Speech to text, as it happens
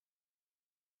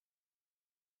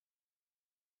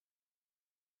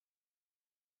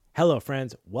Hello,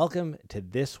 friends. Welcome to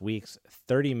this week's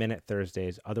 30-Minute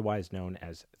Thursdays, otherwise known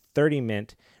as 30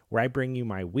 Mint, where I bring you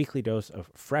my weekly dose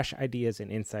of fresh ideas and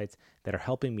insights that are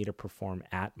helping me to perform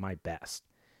at my best.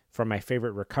 From my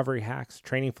favorite recovery hacks,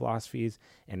 training philosophies,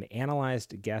 and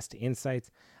analyzed guest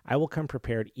insights, I will come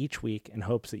prepared each week in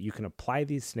hopes that you can apply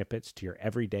these snippets to your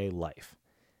everyday life.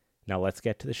 Now let's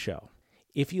get to the show.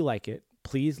 If you like it,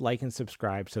 please like and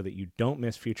subscribe so that you don't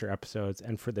miss future episodes.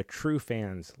 And for the true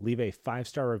fans, leave a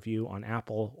 5-star review on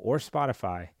Apple or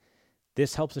Spotify.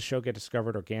 This helps the show get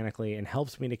discovered organically and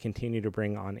helps me to continue to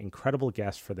bring on incredible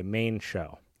guests for the main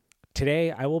show. Today,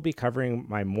 I will be covering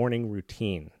my morning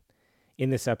routine.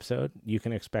 In this episode, you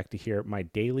can expect to hear my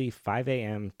daily 5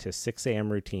 a.m. to 6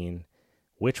 a.m. routine,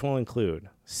 which will include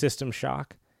System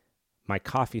Shock, my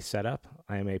coffee setup.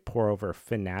 I am a pour-over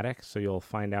fanatic, so you'll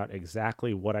find out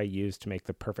exactly what I use to make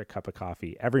the perfect cup of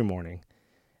coffee every morning.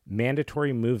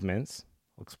 Mandatory movements,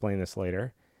 I'll explain this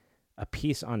later. A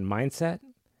piece on mindset,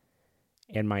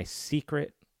 and my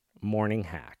secret morning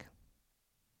hack.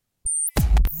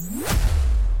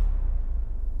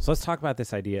 So let's talk about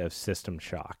this idea of system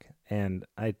shock. And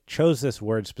I chose this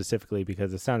word specifically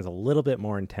because it sounds a little bit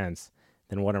more intense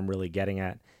than what I'm really getting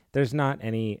at. There's not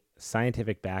any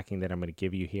scientific backing that I'm going to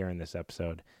give you here in this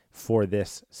episode for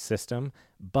this system,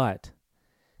 but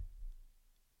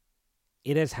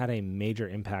it has had a major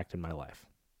impact in my life.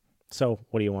 So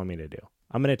what do you want me to do?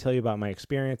 I'm going to tell you about my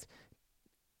experience.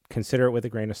 Consider it with a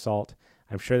grain of salt.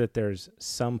 I'm sure that there's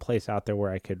some place out there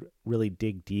where I could really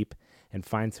dig deep and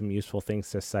find some useful things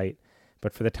to cite.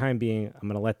 But for the time being, I'm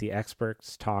going to let the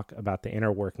experts talk about the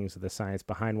inner workings of the science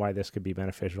behind why this could be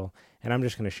beneficial, and I'm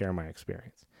just going to share my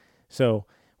experience. So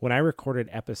when I recorded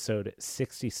episode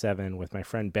 67 with my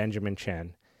friend Benjamin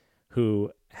Chen,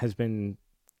 who has been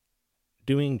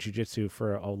doing jiu-jitsu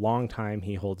for a long time,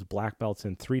 he holds black belts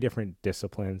in 3 different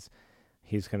disciplines.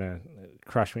 He's going to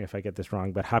crush me if I get this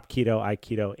wrong, but Hapkido,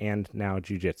 Aikido, and now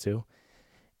jiu-jitsu.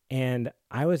 And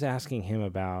I was asking him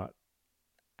about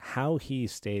how he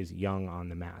stays young on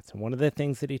the mats. And one of the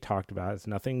things that he talked about is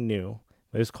nothing new,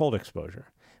 but it was cold exposure.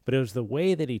 But it was the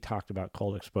way that he talked about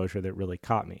cold exposure that really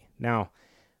caught me. Now,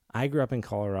 I grew up in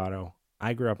Colorado.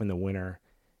 I grew up in the winter.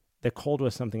 The cold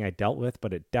was something I dealt with,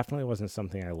 but it definitely wasn't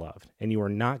something I loved. And you are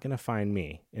not going to find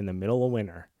me in the middle of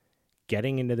winter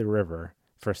getting into the river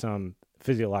for some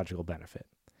physiological benefit.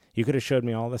 You could have showed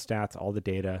me all the stats, all the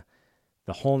data,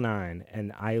 the whole nine,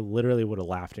 and I literally would have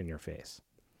laughed in your face.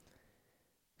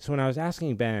 So when I was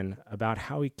asking Ben about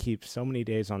how he keeps so many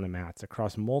days on the mats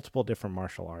across multiple different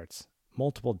martial arts,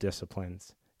 multiple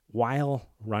disciplines, while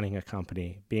running a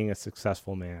company, being a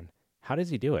successful man, how does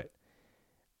he do it?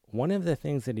 One of the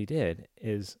things that he did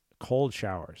is cold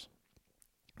showers.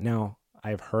 Now,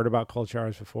 I've heard about cold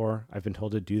showers before. I've been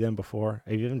told to do them before.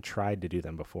 I've even tried to do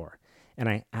them before. And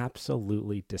I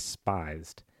absolutely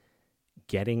despised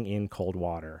getting in cold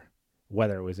water,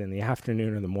 whether it was in the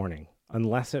afternoon or the morning,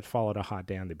 unless it followed a hot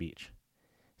day on the beach.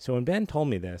 So when Ben told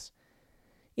me this,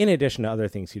 in addition to other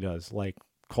things he does, like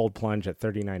cold plunge at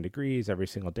 39 degrees every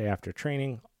single day after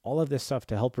training, all of this stuff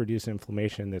to help reduce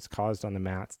inflammation that's caused on the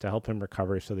mats, to help him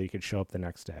recover so that he could show up the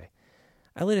next day.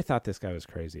 I later thought this guy was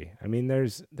crazy. I mean,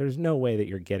 there's no way that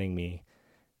you're getting me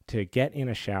to get in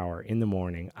a shower in the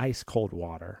morning, ice cold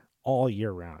water, all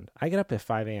year round. I get up at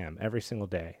 5 a.m. every single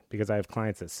day because I have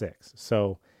clients at 6.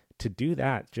 So to do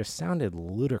that just sounded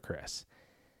ludicrous.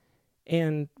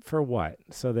 And for what?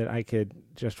 So that I could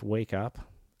just wake up?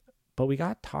 But we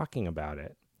got talking about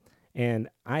it. And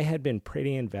I had been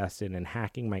pretty invested in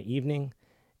hacking my evening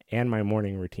and my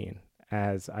morning routine.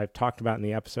 As I've talked about in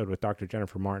the episode with Dr.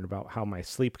 Jennifer Martin about how my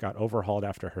sleep got overhauled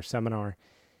after her seminar,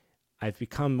 I've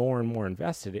become more and more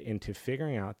invested into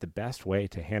figuring out the best way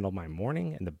to handle my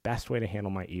morning and the best way to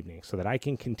handle my evening so that I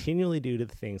can continually do the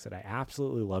things that I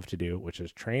absolutely love to do, which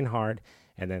is train hard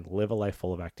and then live a life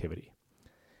full of activity.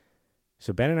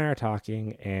 So Ben and I are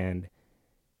talking, and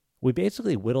we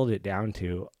basically whittled it down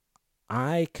to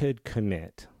I could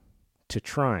commit to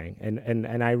trying,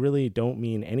 and I really don't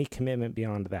mean any commitment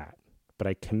beyond that, but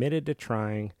I committed to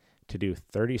trying to do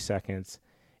 30 seconds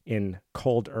in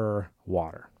colder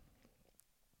water.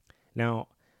 Now,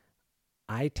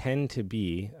 I tend to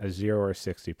be a 0 or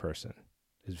 60 person.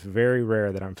 It's very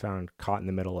rare that I'm found caught in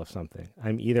the middle of something.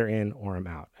 I'm either in or I'm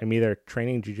out. I'm either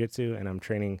training jiu-jitsu and I'm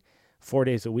training 4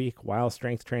 days a week while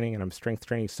strength training, and I'm strength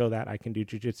training so that I can do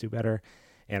jiu-jitsu better,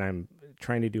 and I'm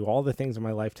trying to do all the things in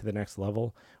my life to the next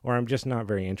level, or I'm just not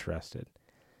very interested.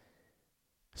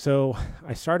 So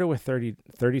I started with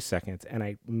 30 seconds, and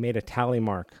I made a tally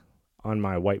mark on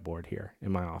my whiteboard here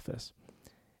in my office.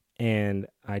 And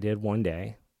I did one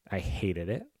day. I hated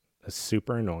it. It was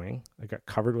super annoying. I got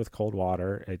covered with cold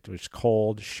water. It was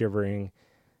cold, shivering.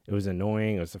 It was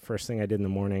annoying. It was the first thing I did in the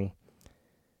morning.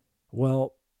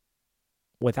 Well,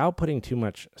 without putting too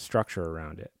much structure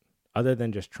around it, other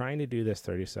than just trying to do this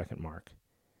 30-second mark,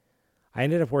 I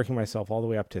ended up working myself all the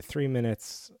way up to 3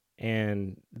 minutes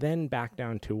and then back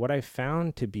down to what I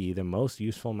found to be the most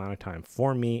useful amount of time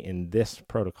for me in this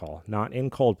protocol, not in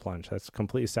cold plunge. That's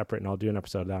completely separate, and I'll do an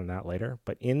episode on that later.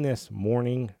 But in this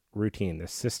morning routine, the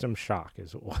system shock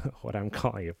is what I'm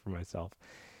calling it for myself.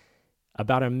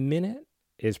 About a minute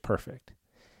is perfect.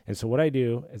 And so what I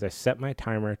do is I set my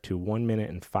timer to 1 minute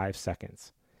and 5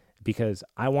 seconds because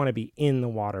I want to be in the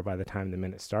water by the time the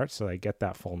minute starts so I get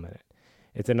that full minute.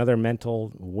 It's another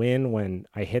mental win when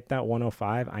I hit that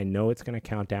 105. I know it's going to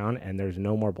count down and there's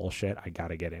no more bullshit. I got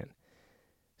to get in.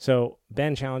 So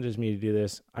Ben challenges me to do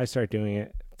this. I start doing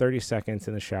it 30 seconds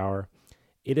in the shower.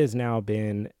 It has now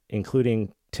been,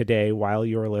 including today while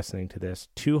you're listening to this,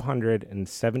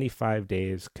 275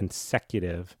 days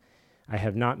consecutive. I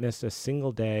have not missed a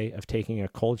single day of taking a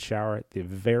cold shower. The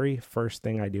very first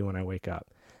thing I do when I wake up,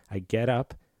 I get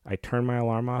up, I turn my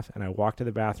alarm off, and I walk to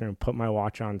the bathroom, put my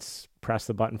watch on, press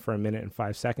the button for 1 minute and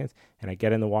 5 seconds, and I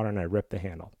get in the water and I rip the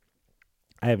handle.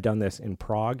 I have done this in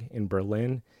Prague, in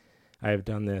Berlin. I have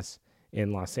done this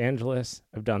in Los Angeles.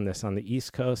 I've done this on the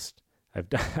East Coast. I've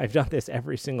done this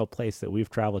every single place that we've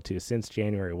traveled to since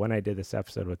January when I did this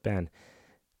episode with Ben.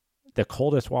 The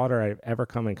coldest water I've ever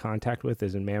come in contact with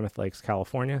is in Mammoth Lakes,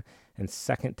 California, and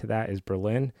second to that is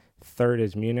Berlin, third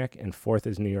is Munich, and fourth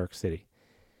is New York City.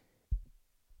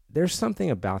 There's something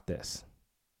about this.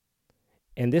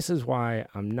 And this is why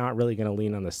I'm not really going to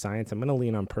lean on the science. I'm going to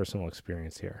lean on personal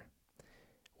experience here.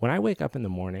 When I wake up in the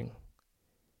morning,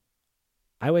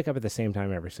 I wake up at the same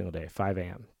time every single day, 5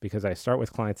 a.m., because I start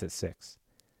with clients at 6.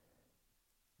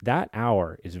 That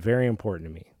hour is very important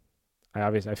to me.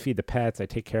 I feed the pets, I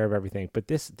take care of everything, but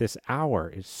this hour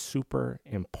is super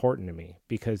important to me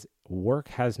because work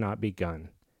has not begun.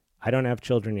 I don't have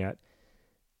children yet.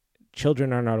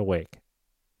 Children are not awake.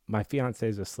 My fiance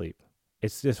is asleep.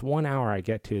 It's this 1 hour I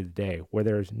get to the day where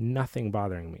there's nothing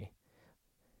bothering me.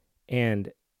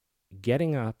 And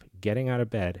getting up, getting out of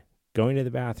bed, going to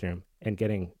the bathroom, and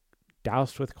getting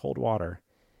doused with cold water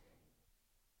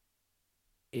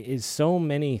is so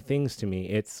many things to me.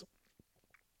 It's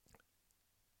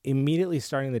immediately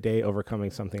starting the day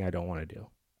overcoming something I don't want to do.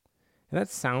 And that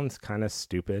sounds kind of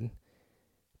stupid,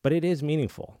 but it is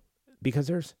meaningful because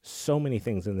there's so many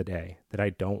things in the day that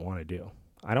I don't want to do.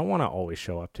 I don't want to always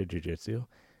show up to jiu-jitsu.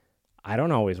 I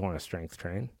don't always want to strength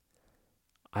train.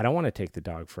 I don't want to take the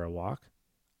dog for a walk.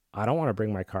 I don't want to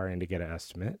bring my car in to get an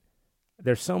estimate.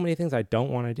 There's so many things I don't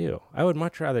want to do. I would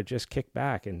much rather just kick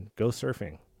back and go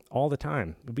surfing all the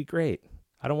time. It would be great.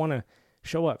 I don't want to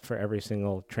show up for every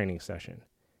single training session.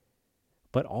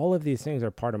 But all of these things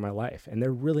are part of my life, and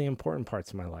they're really important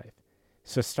parts of my life.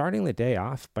 So starting the day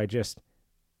off by just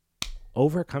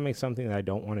overcoming something that I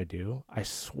don't want to do, I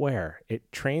swear,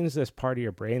 it trains this part of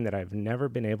your brain that I've never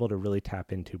been able to really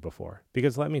tap into before.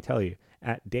 Because let me tell you,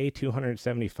 at day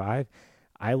 275,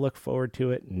 I look forward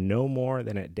to it no more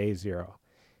than at day 0.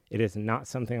 It is not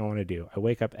something I want to do. I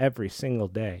wake up every single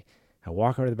day. I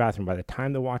walk over to the bathroom. By the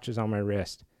time the watch is on my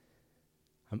wrist,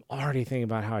 I'm already thinking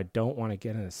about how I don't want to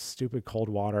get in this stupid cold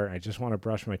water. I just want to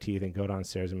brush my teeth and go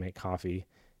downstairs and make coffee.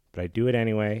 But I do it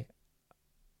anyway.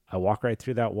 I walk right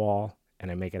through that wall and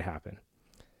I make it happen.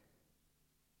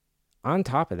 On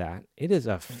top of that, it is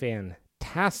a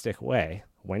fantastic way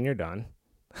when you're done,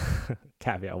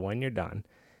 caveat, when you're done,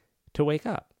 to wake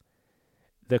up.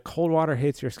 The cold water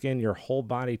hits your skin, your whole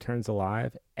body turns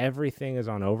alive. Everything is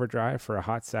on overdrive for a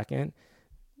hot second.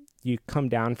 You come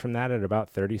down from that at about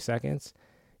 30 seconds.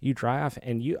 You dry off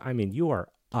and you are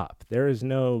up. There is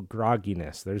no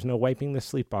grogginess. There's no wiping the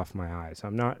sleep off my eyes.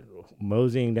 I'm not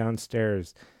moseying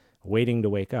downstairs waiting to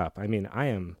wake up. I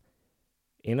am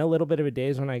in a little bit of a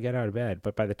daze when I get out of bed,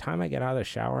 but by the time I get out of the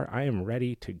shower, I am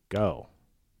ready to go.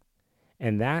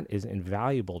 And that is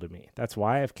invaluable to me. That's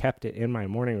why I've kept it in my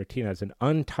morning routine as an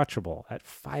untouchable at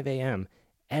 5 a.m.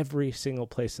 every single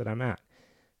place that I'm at.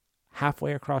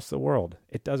 Halfway across the world,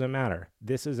 it doesn't matter.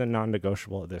 This is a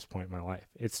non-negotiable at this point in my life.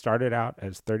 It started out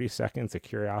as 30 seconds of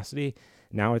curiosity.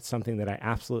 Now it's something that I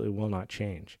absolutely will not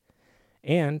change.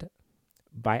 And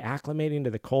by acclimating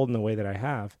to the cold in the way that I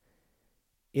have,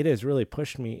 it has really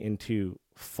pushed me into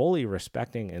fully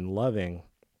respecting and loving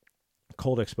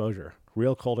cold exposure,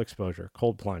 real cold exposure,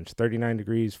 cold plunge, 39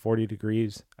 degrees, 40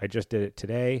 degrees. I just did it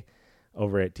today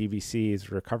over at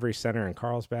DVC's Recovery Center in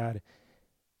Carlsbad.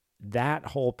 That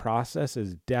whole process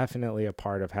is definitely a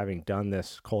part of having done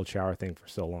this cold shower thing for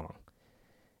so long.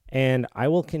 And I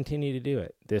will continue to do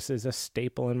it. This is a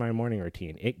staple in my morning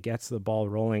routine. It gets the ball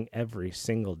rolling every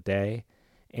single day.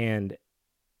 And it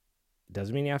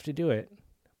doesn't mean you have to do it.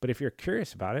 But if you're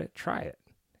curious about it, try it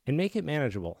and make it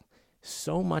manageable.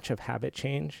 So much of habit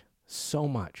change, so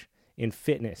much in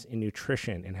fitness, in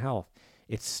nutrition, in health,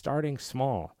 it's starting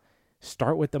small.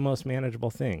 Start with the most manageable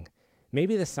thing.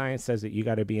 Maybe the science says that you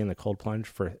got to be in the cold plunge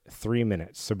for 3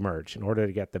 minutes submerged in order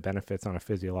to get the benefits on a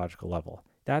physiological level.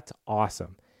 That's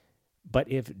awesome. But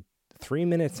if 3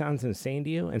 minutes sounds insane to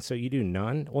you and so you do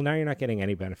none, well, now you're not getting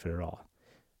any benefit at all.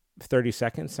 30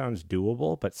 seconds sounds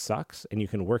doable but sucks and you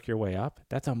can work your way up.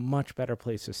 That's a much better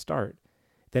place to start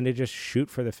than to just shoot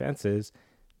for the fences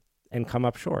and come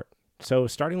up short. So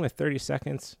starting with 30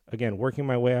 seconds, again, working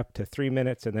my way up to 3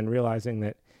 minutes and then realizing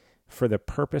that for the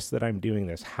purpose that I'm doing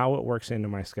this, how it works into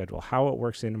my schedule, how it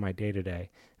works into my day-to-day,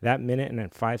 that minute and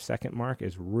that 5 second mark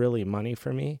is really money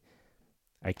for me.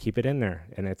 I keep it in there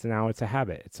and it's a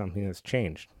habit. It's something that's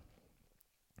changed.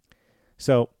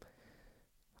 So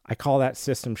I call that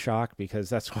system shock because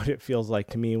that's what it feels like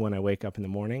to me when I wake up in the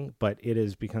morning, but it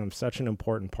has become such an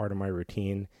important part of my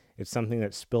routine. It's something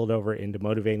that spilled over into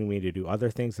motivating me to do other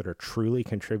things that are truly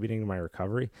contributing to my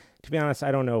recovery. To be honest,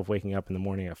 I don't know if waking up in the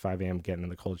morning at 5 a.m., getting in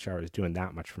the cold shower is doing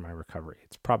that much for my recovery.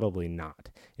 It's probably not.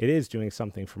 It is doing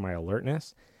something for my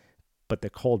alertness, but the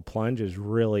cold plunge is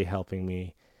really helping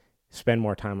me spend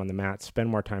more time on the mat, spend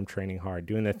more time training hard,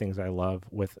 doing the things I love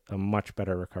with a much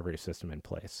better recovery system in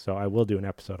place. So I will do an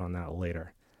episode on that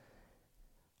later.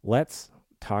 Let's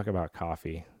talk about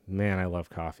coffee. Man, I love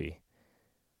coffee.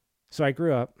 So I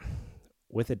grew up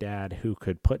with a dad who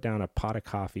could put down a pot of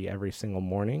coffee every single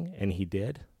morning, and he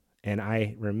did. And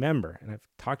I remember, and I've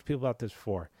talked to people about this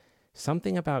before,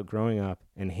 something about growing up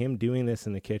and him doing this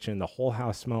in the kitchen, the whole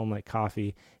house smelling like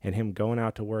coffee, and him going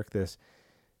out to work this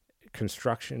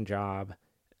construction job,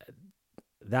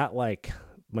 that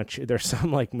there's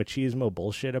some like machismo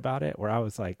bullshit about it where I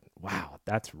was like, wow,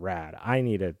 that's rad. I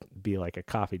need to be like a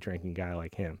coffee drinking guy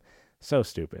like him. So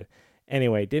stupid.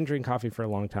 Anyway, didn't drink coffee for a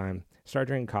long time, started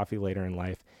drinking coffee later in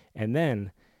life. And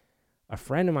then a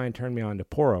friend of mine turned me on to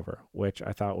pour over, which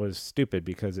I thought was stupid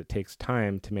because it takes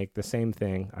time to make the same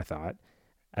thing, I thought,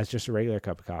 as just a regular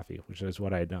cup of coffee, which is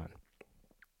what I had done.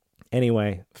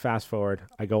 Anyway, fast forward,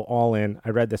 I go all in. I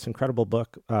read this incredible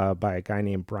book by a guy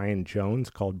named Brian Jones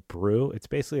called Brew. It's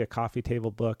basically a coffee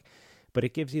table book, but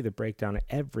it gives you the breakdown of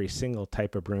every single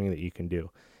type of brewing that you can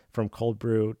do, from cold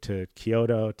brew to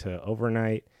Kyoto to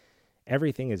overnight.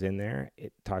 Everything is in there.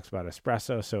 It talks about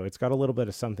espresso, so it's got a little bit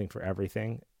of something for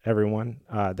everyone.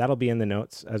 That'll be in the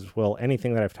notes as well.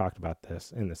 Anything that I've talked about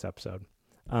this in this episode.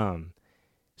 So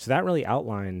that really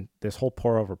outlined this whole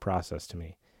pour over process to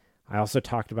me. I also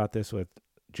talked about this with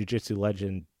jiu-jitsu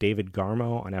legend David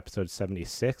Garmo on episode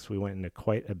 76. We went into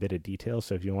quite a bit of detail.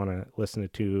 So if you want to listen to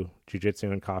two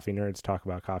jiu-jitsu and coffee nerds talk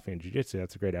about coffee and jiu-jitsu,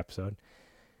 that's a great episode.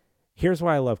 Here's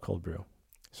why I love cold brew.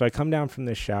 So I come down from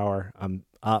this shower. I'm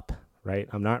up, right?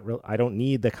 I don't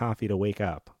need the coffee to wake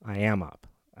up. I am up.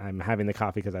 I'm having the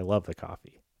coffee because I love the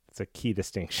coffee. It's a key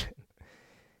distinction.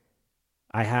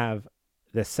 I have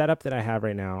the setup that I have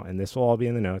right now, and this will all be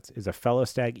in the notes, is a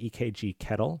Fellowstag EKG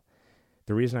kettle.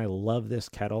 The reason I love this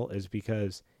kettle is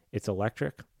because it's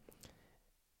electric.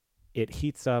 It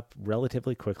heats up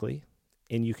relatively quickly,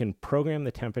 and you can program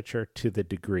the temperature to the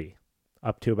degree,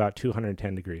 up to about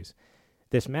 210 degrees.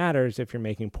 This matters if you're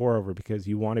making pour over because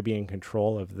you want to be in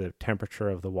control of the temperature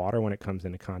of the water when it comes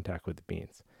into contact with the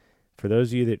beans. For those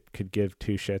of you that could give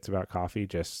two shits about coffee,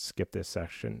 just skip this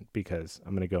section because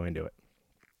I'm going to go into it.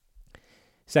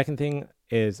 Second thing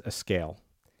is a scale.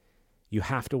 You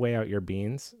have to weigh out your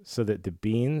beans so that the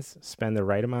beans spend the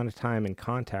right amount of time in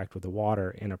contact with the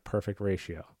water in a perfect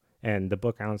ratio. And the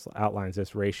book outlines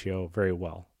this ratio very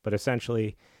well. But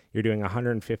essentially, you're doing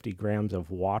 150 grams of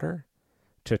water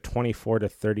to 24 to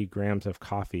 30 grams of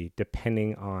coffee,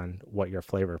 depending on what your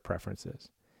flavor preference is.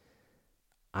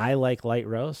 I like light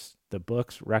roast. The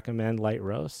books recommend light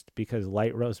roast because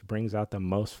light roast brings out the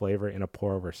most flavor in a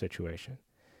pour-over situation.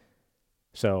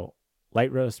 So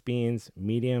light roast beans,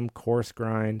 medium, coarse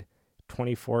grind,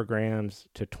 24 grams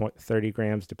to 30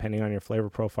 grams, depending on your flavor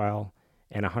profile,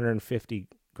 and 150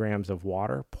 grams of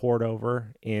water poured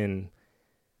over in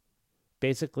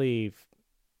basically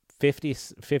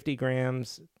 50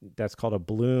 grams. That's called a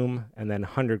bloom, and then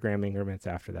 100 gram increments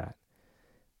after that.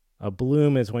 A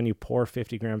bloom is when you pour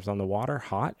 50 grams on the water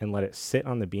hot and let it sit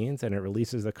on the beans, and it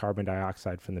releases the carbon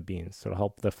dioxide from the beans. So it'll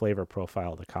help the flavor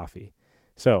profile of the coffee.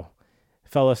 So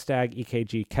Fellowstag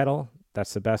EKG kettle,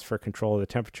 that's the best for control of the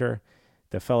temperature.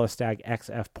 the Fellow Stag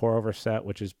XF pour over set,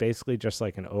 which is basically just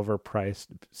like an overpriced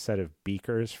set of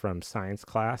beakers from science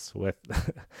class with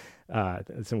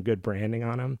some good branding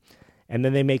on them. And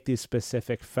then they make these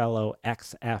specific Fellow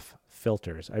XF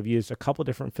filters. I've used a couple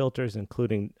different filters,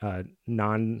 including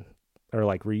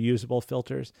reusable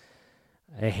filters.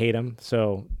 I hate them.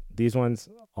 So these ones,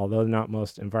 although not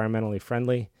most environmentally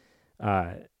friendly,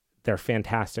 they're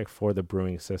fantastic for the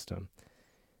brewing system.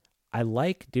 I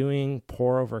like doing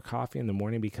pour over coffee in the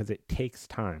morning because it takes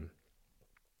time.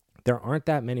 There aren't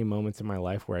that many moments in my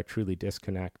life where I truly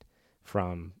disconnect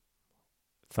from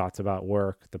thoughts about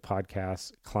work, the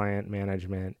podcast, client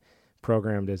management,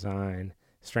 program design,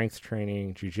 strength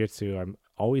training, jiu-jitsu. I'm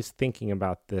always thinking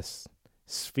about this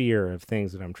sphere of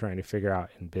things that I'm trying to figure out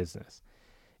in business.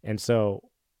 And so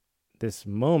this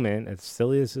moment, as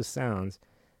silly as this sounds,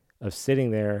 of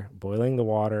sitting there, boiling the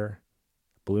water,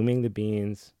 blooming the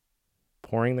beans,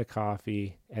 pouring the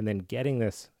coffee, and then getting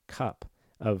this cup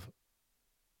of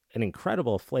an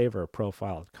incredible flavor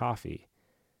profiled coffee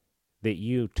that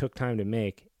you took time to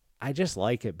make, I just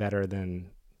like it better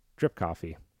than drip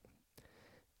coffee.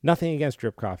 Nothing against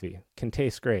drip coffee. Can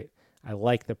taste great. I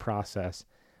like the process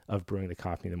of brewing the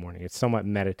coffee in the morning. It's somewhat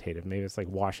meditative. Maybe it's like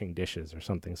washing dishes or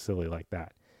something silly like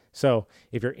that. So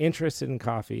if you're interested in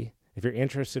coffee, if you're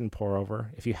interested in pour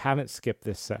over, if you haven't skipped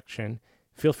this section,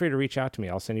 feel free to reach out to me.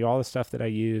 I'll send you all the stuff that I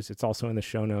use. It's also in the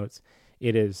show notes.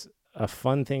 It is a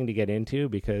fun thing to get into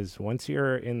because once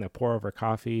you're in the pour over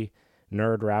coffee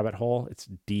nerd rabbit hole, it's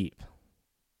deep.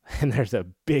 And there's a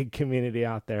big community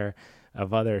out there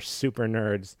of other super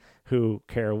nerds who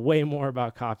care way more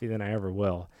about coffee than I ever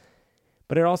will.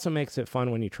 But it also makes it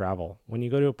fun when you travel. When you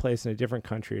go to a place in a different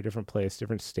country, a different place,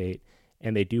 different state,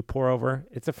 and they do pour over,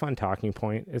 it's a fun talking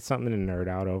point. It's something to nerd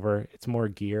out over. It's more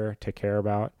gear to care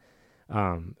about.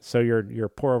 So your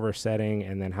pour over setting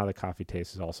and then how the coffee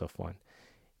tastes is also fun.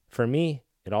 For me,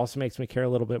 it also makes me care a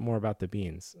little bit more about the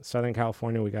beans. Southern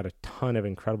California, we got a ton of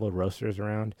incredible roasters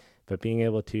around, but being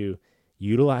able to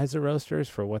utilize the roasters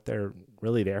for what they're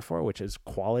really there for, which is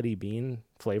quality bean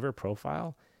flavor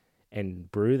profile,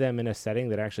 and brew them in a setting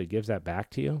that actually gives that back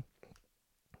to you,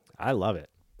 I love it.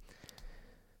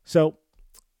 So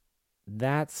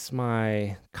that's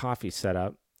my coffee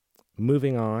setup.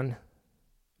 Moving on,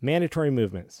 mandatory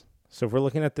movements. So if we're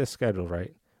looking at this schedule,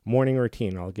 right? Morning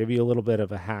routine. I'll give you a little bit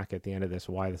of a hack at the end of this,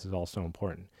 why this is all so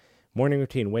important. Morning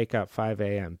routine, wake up 5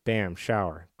 a.m., bam,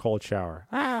 shower, cold shower.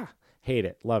 Hate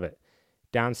it, love it.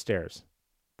 Downstairs,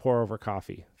 pour over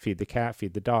coffee, feed the cat,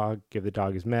 feed the dog, give the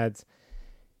dog his meds.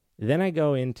 Then I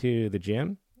go into the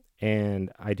gym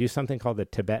and I do something called the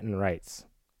Tibetan Rites.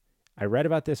 I read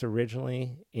about this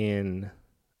originally in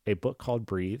a book called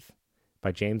Breathe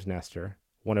by James Nestor,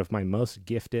 one of my most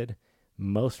gifted,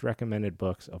 most recommended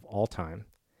books of all time.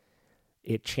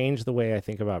 It changed the way I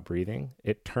think about breathing.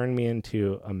 It turned me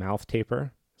into a mouth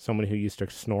taper, someone who used to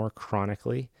snore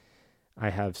chronically.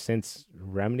 I have since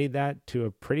remedied that to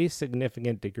a pretty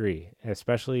significant degree,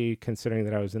 especially considering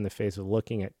that I was in the phase of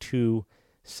looking at 2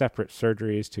 separate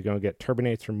surgeries to go and get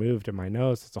turbinates removed in my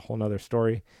nose. It's a whole nother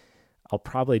story. I'll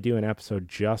probably do an episode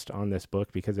just on this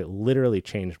book because it literally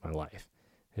changed my life.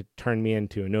 It turned me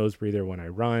into a nose breather when I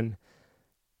run.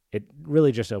 It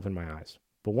really just opened my eyes.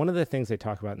 But one of the things they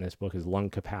talk about in this book is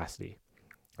lung capacity,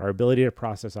 our ability to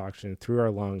process oxygen through our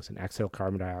lungs and exhale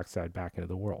carbon dioxide back into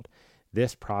the world.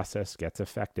 This process gets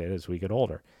affected as we get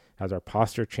older. As our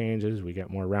posture changes, we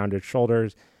get more rounded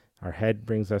shoulders, our head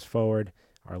brings us forward,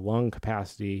 our lung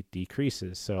capacity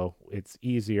decreases. So it's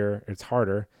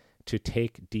harder to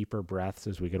take deeper breaths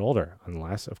as we get older,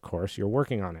 unless, of course, you're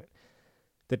working on it.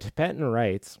 The Tibetan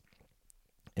Rites,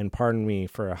 and pardon me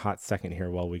for a hot second here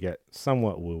while we get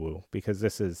somewhat woo-woo, because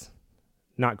this is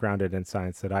not grounded in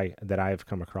science that I've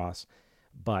come across,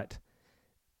 but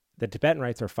the Tibetan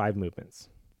Rites are 5 movements,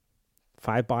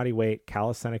 5 body weight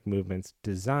calisthenic movements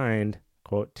designed,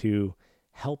 quote, to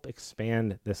help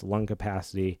expand this lung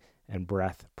capacity and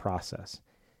breath process.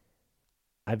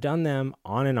 I've done them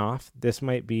on and off. This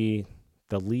might be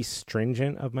the least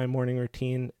stringent of my morning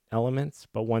routine elements,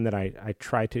 but one that I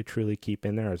try to truly keep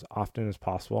in there as often as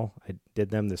possible. I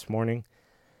did them this morning.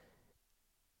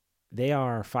 They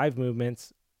are 5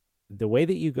 movements. The way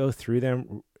that you go through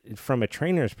them from a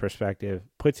trainer's perspective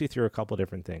puts you through a couple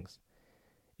different things.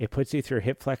 It puts you through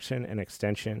hip flexion and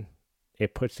extension.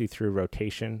 It puts you through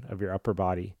rotation of your upper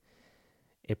body.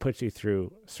 It puts you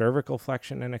through cervical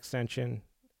flexion and extension,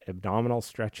 abdominal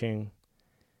stretching,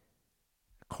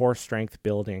 core strength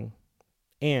building.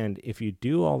 And if you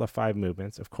do all the 5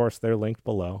 movements, of course, they're linked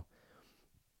below,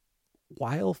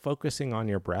 while focusing on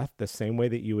your breath the same way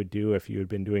that you would do if you had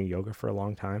been doing yoga for a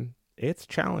long time, it's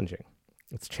challenging.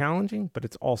 It's challenging, but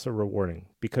it's also rewarding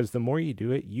because the more you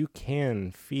do it, you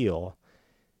can feel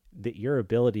that your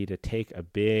ability to take a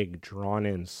big, drawn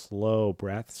in, slow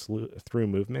breath through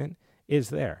movement is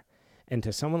there. And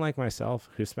to someone like myself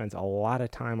who spends a lot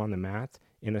of time on the mat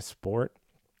in a sport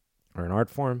or an art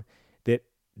form that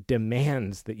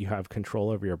demands that you have control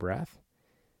over your breath,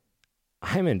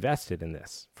 I'm invested in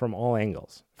this from all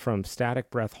angles, from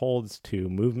static breath holds to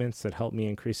movements that help me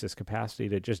increase this capacity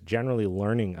to just generally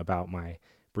learning about my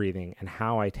breathing and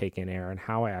how I take in air and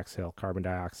how I exhale carbon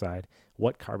dioxide,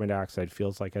 what carbon dioxide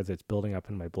feels like as it's building up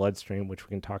in my bloodstream, which we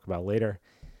can talk about later.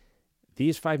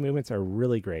 These 5 movements are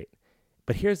really great.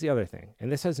 But here's the other thing,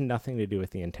 and this has nothing to do with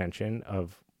the intention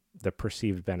of the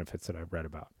perceived benefits that I've read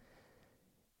about.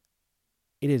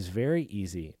 It is very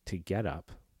easy to get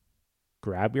up,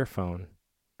 grab your phone,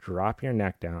 drop your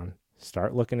neck down,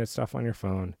 start looking at stuff on your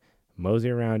phone,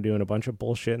 mosey around doing a bunch of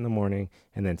bullshit in the morning,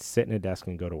 and then sit in a desk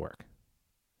and go to work.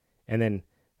 And then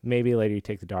maybe later you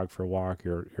take the dog for a walk,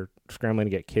 you're scrambling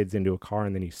to get kids into a car,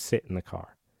 and then you sit in the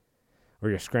car. Or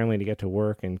you're scrambling to get to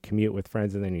work and commute with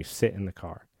friends, and then you sit in the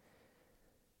car.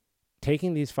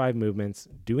 Taking these 5 movements,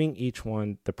 doing each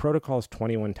one, the protocol is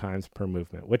 21 times per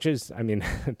movement, which is,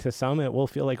 to some, it will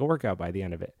feel like a workout by the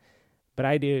end of it. But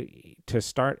I do, to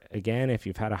start again, if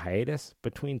you've had a hiatus,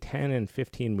 between 10 and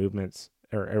 15 movements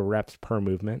or reps per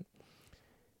movement.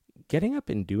 Getting up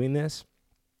and doing this,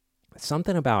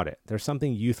 something about it. There's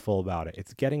something youthful about it.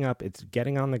 It's getting up, it's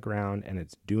getting on the ground, and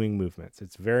it's doing movements.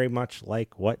 It's very much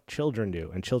like what children do.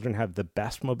 And children have the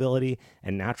best mobility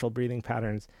and natural breathing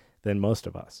patterns than most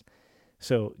of us.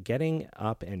 So getting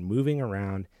up and moving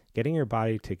around, getting your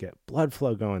body to get blood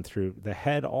flow going through the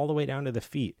head all the way down to the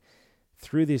feet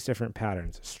through these different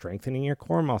patterns, strengthening your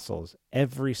core muscles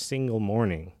every single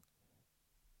morning.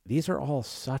 These are all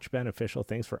such beneficial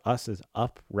things for us as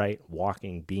upright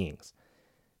walking beings.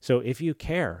 So if you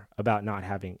care about not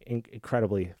having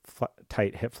incredibly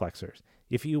tight hip flexors,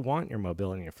 if you want your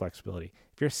mobility and your flexibility,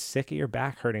 if you're sick of your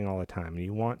back hurting all the time and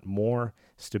you want more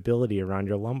stability around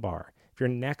your lumbar, if your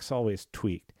neck's always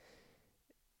tweaked,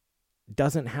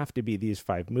 doesn't have to be these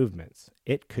 5 movements.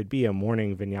 It could be a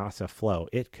morning vinyasa flow.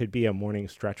 It could be a morning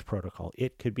stretch protocol.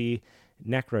 It could be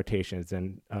neck rotations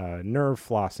and nerve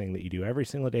flossing that you do every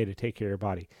single day to take care of your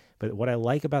body. But what I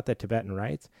like about the Tibetan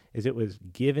Rites is it was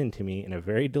given to me in a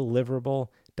very deliverable,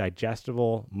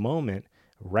 digestible moment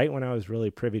right when I was really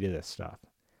privy to this stuff.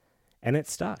 And it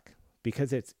stuck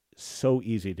because it's so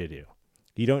easy to do.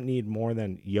 You don't need more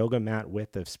than yoga mat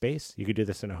width of space. You could do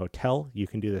this in a hotel. You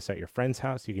can do this at your friend's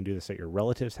house. You can do this at your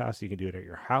relative's house. You can do it at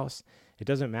your house. It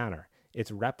doesn't matter. It's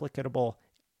replicatable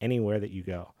anywhere that you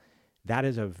go. That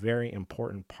is a very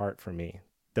important part for me.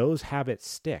 Those habits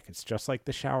stick. It's just like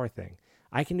the shower thing.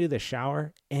 I can do the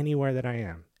shower anywhere that I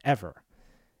am, ever.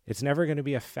 It's never going to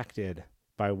be affected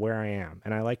by where I am.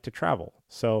 And I like to travel.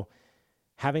 So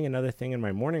having another thing in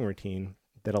my morning routine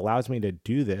that allows me to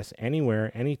do this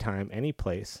anywhere, anytime, any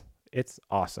place, it's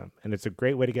awesome. And it's a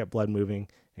great way to get blood moving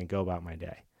and go about my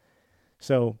day.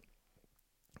 So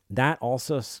that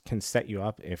also can set you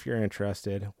up, if you're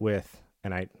interested, with,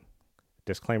 and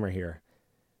disclaimer here,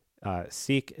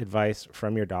 seek advice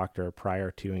from your doctor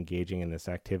prior to engaging in this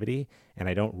activity. And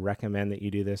I don't recommend that you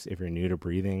do this if you're new to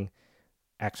breathing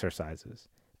exercises,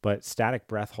 but static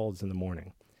breath holds in the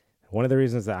morning. One of the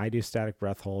reasons that I do static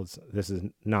breath holds, this is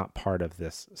not part of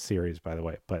this series, by the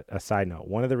way, but a side note,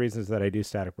 one of the reasons that I do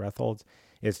static breath holds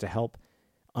is to help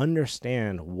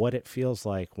understand what it feels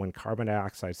like when carbon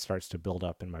dioxide starts to build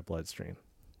up in my bloodstream.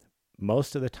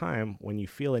 Most of the time, when you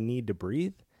feel a need to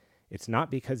breathe, it's not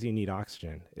because you need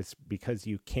oxygen. It's because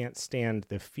you can't stand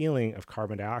the feeling of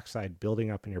carbon dioxide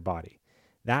building up in your body.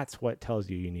 That's what tells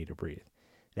you you need to breathe.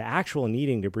 The actual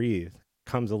needing to breathe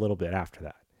comes a little bit after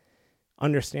that.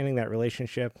 Understanding that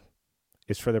relationship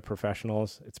is for the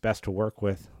professionals. It's best to work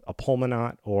with a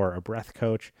pulmonaut or a breath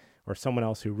coach or someone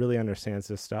else who really understands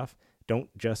this stuff.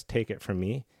 Don't just take it from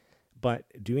me. But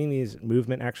doing these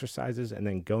movement exercises and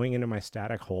then going into my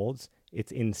static holds,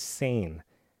 it's insane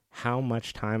how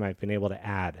much time I've been able to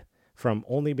add from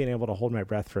only being able to hold my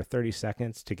breath for 30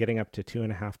 seconds to getting up to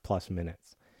 2.5+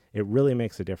 minutes. It really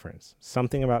makes a difference.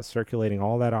 Something about circulating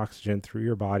all that oxygen through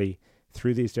your body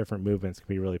through these different movements can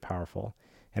be really powerful.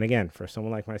 And again, for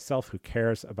someone like myself who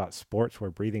cares about sports where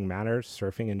breathing matters,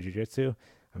 surfing and jiu-jitsu,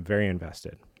 I'm very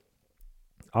invested.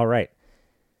 All right.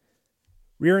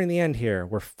 Rearing the end here,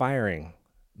 we're firing.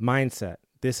 Mindset.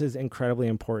 This is incredibly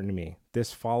important to me.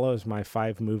 This follows my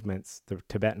 5 movements, the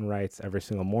Tibetan Rites, every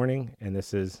single morning. And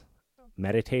this is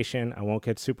meditation. I won't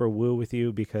get super woo with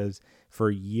you because for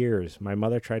years, my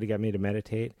mother tried to get me to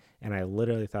meditate and I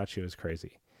literally thought she was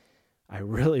crazy. I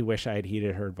really wish I had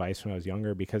heeded her advice when I was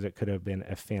younger, because it could have been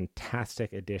a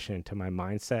fantastic addition to my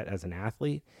mindset as an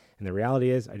athlete. And the reality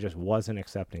is I just wasn't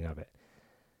accepting of it.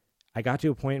 I got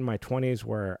to a point in my 20s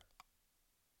where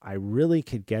I really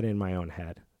could get in my own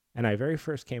head. And I very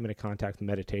first came into contact with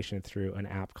meditation through an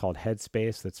app called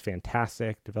Headspace that's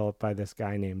fantastic, developed by this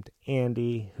guy named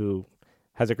Andy, who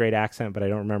has a great accent, but I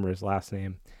don't remember his last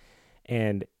name.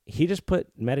 And he just put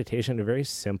meditation in a very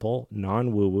simple,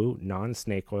 non-woo-woo,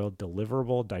 non-snake oil,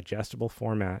 deliverable, digestible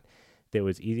format that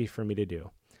was easy for me to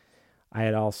do. I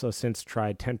had also since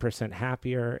tried 10%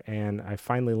 Happier, and I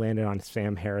finally landed on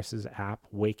Sam Harris's app,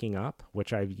 Waking Up,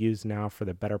 which I've used now for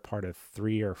the better part of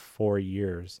 3 or 4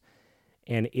 years.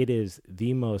 And it is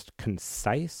the most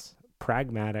concise,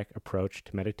 pragmatic approach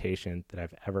to meditation that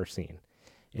I've ever seen.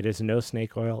 It is no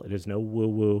snake oil. It is no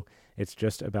woo-woo. It's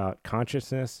just about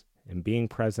consciousness and being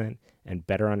present and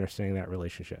better understanding that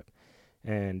relationship.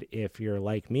 And if you're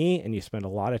like me and you spend a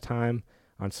lot of time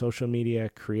on social media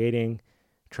creating,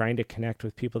 trying to connect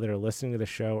with people that are listening to the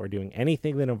show, or doing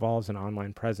anything that involves an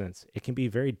online presence, it can be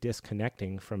very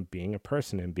disconnecting from being a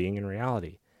person and being in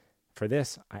reality. For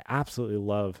this, I absolutely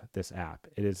love this app.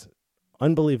 It is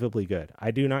unbelievably good.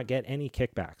 I do not get any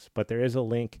kickbacks, but there is a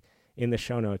link in the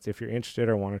show notes if you're interested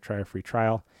or want to try a free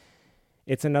trial.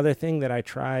 It's another thing that I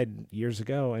tried years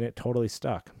ago and it totally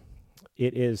stuck.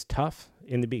 It is tough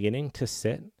in the beginning to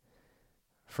sit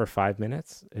for 5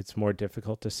 minutes. It's more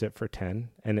difficult to sit for 10,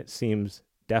 and it seems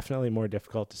definitely more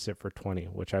difficult to sit for 20,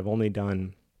 which I've only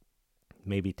done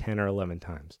maybe 10 or 11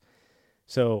 times.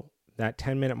 So that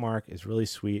 10-minute mark is really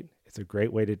sweet. It's a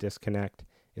great way to disconnect.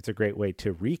 It's a great way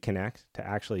to reconnect to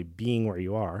actually being where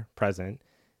you are, present,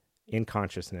 in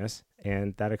consciousness,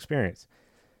 and that experience.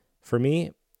 For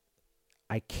me,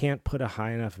 I can't put a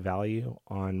high enough value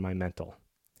on my mental.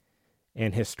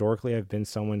 And historically, I've been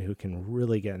someone who can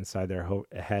really get inside their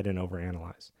head and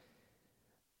overanalyze.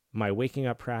 My waking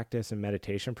up practice and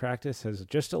meditation practice has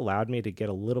just allowed me to get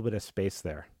a little bit of space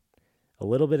there, a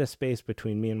little bit of space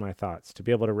between me and my thoughts, to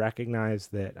be able to recognize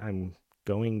that I'm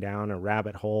going down a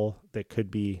rabbit hole that could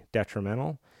be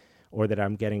detrimental, or that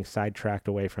I'm getting sidetracked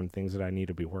away from things that I need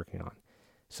to be working on.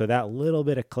 So that little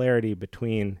bit of clarity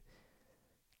between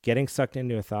getting sucked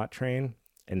into a thought train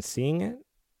and seeing it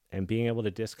and being able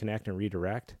to disconnect and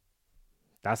redirect,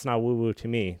 that's not woo-woo to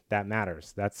me. That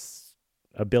matters. That's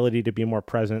ability to be more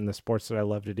present in the sports that I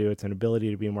love to do. It's an ability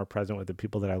to be more present with the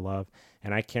people that I love.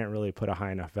 And I can't really put a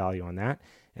high enough value on that.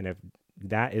 And if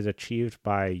that is achieved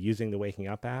by using the Waking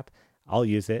Up app, I'll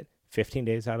use it 15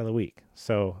 days out of the week.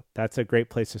 So that's a great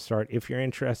place to start. If you're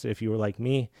interested, if you were like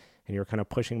me and you're kind of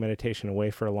pushing meditation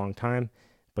away for a long time,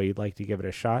 but you'd like to give it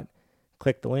a shot,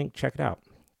 click the link, check it out.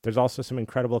 There's also some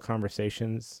incredible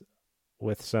conversations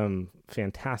with some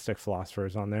fantastic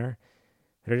philosophers on there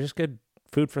that are just good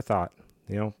food for thought,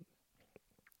 you know.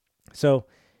 So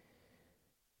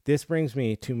this brings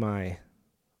me to my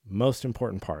most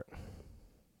important part,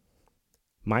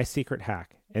 my secret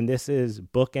hack. And this is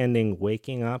bookending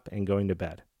waking up and going to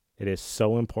bed. It is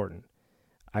so important.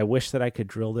 I wish that I could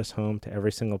drill this home to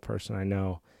every single person I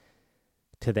know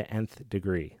to the nth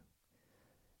degree.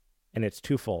 And it's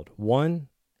twofold. One,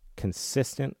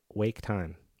 consistent wake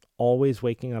time. Always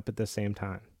waking up at the same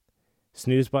time.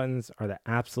 Snooze buttons are the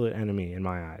absolute enemy in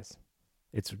my eyes.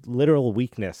 It's literal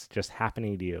weakness just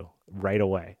happening to you right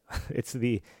away. It's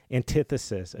the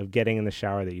antithesis of getting in the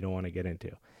shower that you don't want to get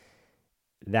into.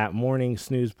 That morning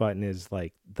snooze button is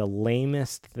like the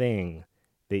lamest thing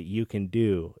that you can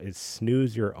do is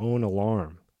snooze your own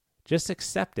alarm. Just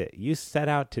accept it. You set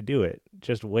out to do it.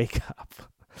 Just wake up.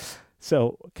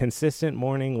 So consistent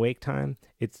morning wake time,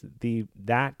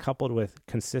 that coupled with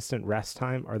consistent rest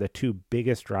time are the two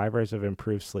biggest drivers of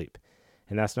improved sleep.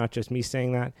 And that's not just me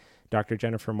saying that. Dr.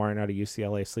 Jennifer Martin out of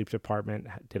UCLA Sleep Department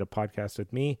did a podcast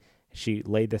with me. She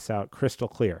laid this out crystal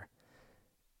clear.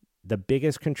 The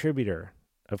biggest contributor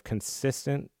of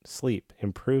consistent sleep,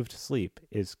 improved sleep,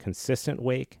 is consistent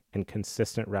wake and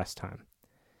consistent rest time.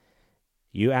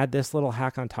 You add this little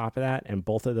hack on top of that, and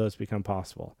both of those become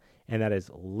possible. And that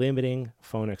is limiting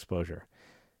phone exposure.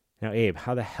 Now, Abe,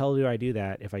 how the hell do I do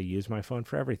that if I use my phone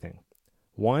for everything?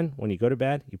 One, when you go to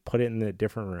bed, you put it in a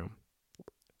different room.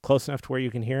 Close enough to where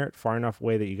you can hear it, far enough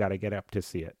away that you got to get up to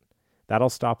see it. That'll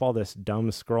stop all this dumb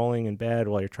scrolling in bed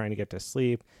while you're trying to get to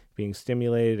sleep, being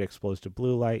stimulated, exposed to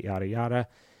blue light, yada, yada.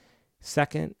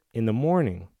 Second, in the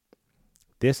morning,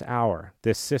 this hour,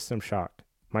 this system shock,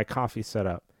 my coffee set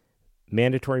up,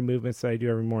 mandatory movements that I do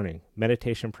every morning,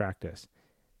 meditation practice.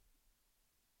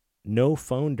 No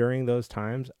phone during those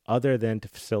times other than to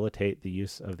facilitate the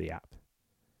use of the app,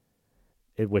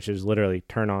 which is literally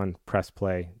turn on, press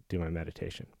play, do my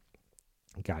meditation,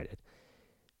 guided.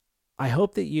 I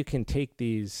hope that you can take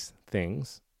these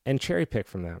things and cherry pick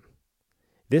from them.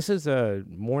 This is a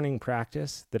morning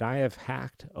practice that I have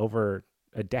hacked over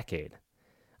a decade.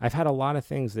 I've had a lot of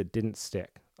things that didn't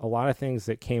stick, a lot of things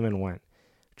that came and went.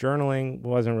 Journaling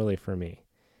wasn't really for me.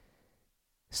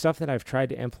 Stuff that I've tried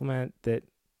to implement that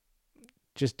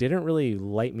just didn't really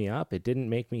light me up. It didn't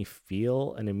make me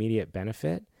feel an immediate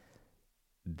benefit.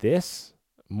 This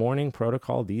morning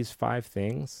protocol, these 5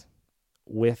 things,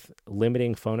 with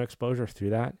limiting phone exposure through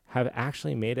that, have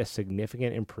actually made a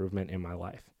significant improvement in my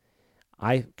life.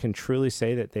 I can truly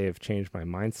say that they have changed my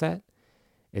mindset.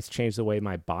 It's changed the way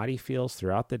my body feels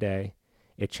throughout the day.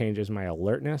 It changes my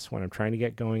alertness when I'm trying to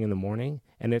get going in the morning,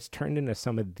 and it's turned into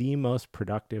some of the most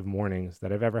productive mornings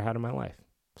that I've ever had in my life.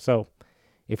 So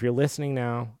if you're listening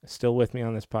now, still with me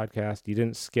on this podcast, you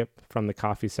didn't skip from the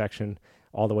coffee section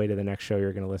all the way to the next show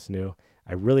you're going to listen to,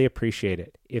 I really appreciate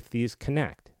it. If these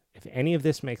connect, if any of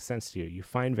this makes sense to you, you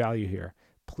find value here,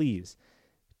 please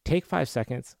take 5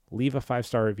 seconds, leave a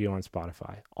 5-star review on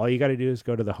Spotify. All you got to do is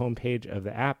go to the homepage of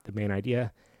the app, The Main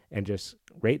Idea, and just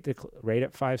rate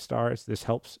it 5 stars. This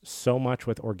helps so much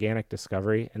with organic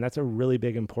discovery, and that's a really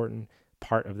big, important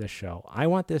part of this show. I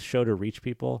want this show to reach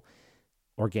people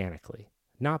organically,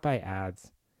 not by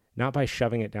ads, not by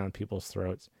shoving it down people's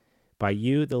throats, by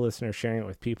you, the listener, sharing it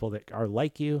with people that are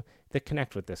like you, that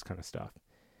connect with this kind of stuff.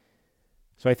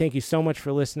 So I thank you so much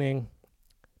for listening.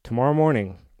 Tomorrow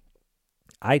morning,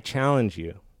 I challenge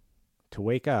you to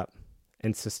wake up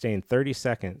and sustain 30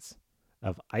 seconds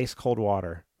of ice cold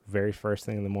water very first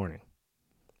thing in the morning.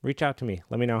 Reach out to me.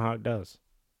 Let me know how it does.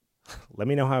 Let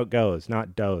me know how it goes,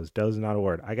 not does. Does is not a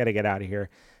word. I got to get out of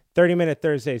here. 30-Minute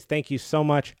Thursdays. Thank you so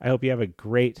much. I hope you have a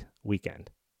great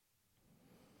weekend.